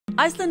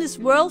Iceland is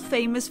world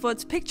famous for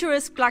its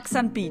picturesque black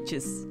sand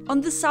beaches.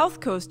 On the south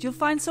coast you'll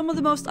find some of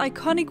the most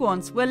iconic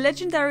ones where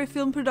legendary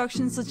film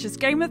productions such as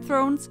Game of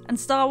Thrones and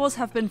Star Wars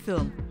have been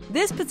filmed.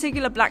 This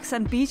particular black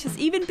sand beach has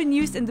even been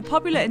used in the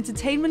popular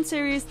entertainment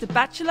series The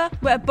Bachelor,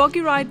 where a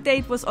buggy ride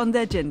date was on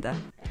the agenda.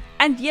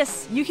 And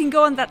yes, you can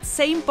go on that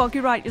same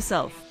buggy ride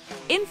yourself.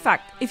 In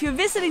fact, if you're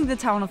visiting the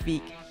town of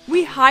Vik,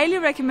 we highly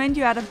recommend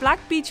you add a black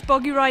beach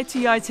buggy ride to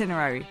your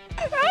itinerary.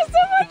 That's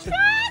so much fun!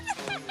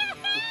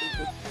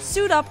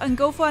 Suit up and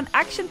go for an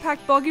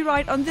action-packed buggy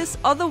ride on this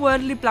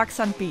otherworldly black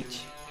sand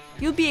beach.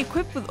 You'll be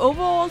equipped with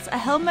overalls, a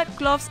helmet,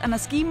 gloves and a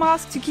ski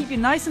mask to keep you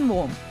nice and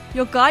warm.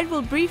 Your guide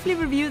will briefly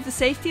review the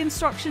safety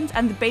instructions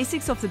and the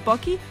basics of the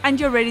buggy,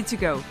 and you're ready to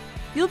go.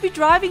 You'll be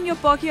driving your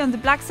buggy on the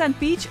black sand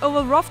beach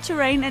over rough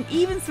terrain and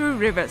even through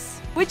rivers,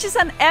 which is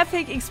an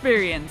epic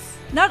experience.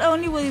 Not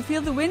only will you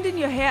feel the wind in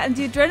your hair and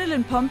the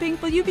adrenaline pumping,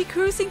 but you'll be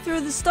cruising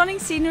through the stunning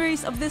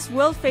sceneries of this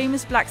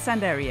world-famous black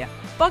sand area.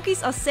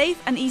 Buggies are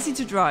safe and easy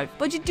to drive,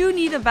 but you do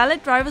need a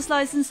valid driver's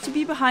license to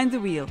be behind the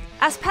wheel.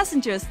 As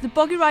passengers, the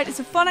buggy ride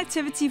is a fun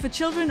activity for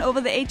children over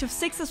the age of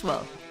 6 as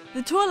well.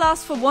 The tour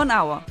lasts for 1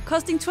 hour,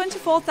 costing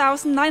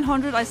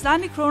 24,900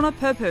 Icelandic krona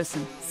per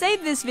person.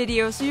 Save this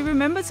video so you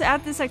remember to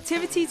add this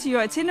activity to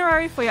your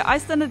itinerary for your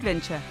Iceland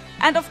adventure.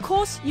 And of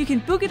course, you can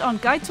book it on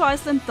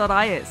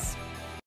guidetoiceland.is.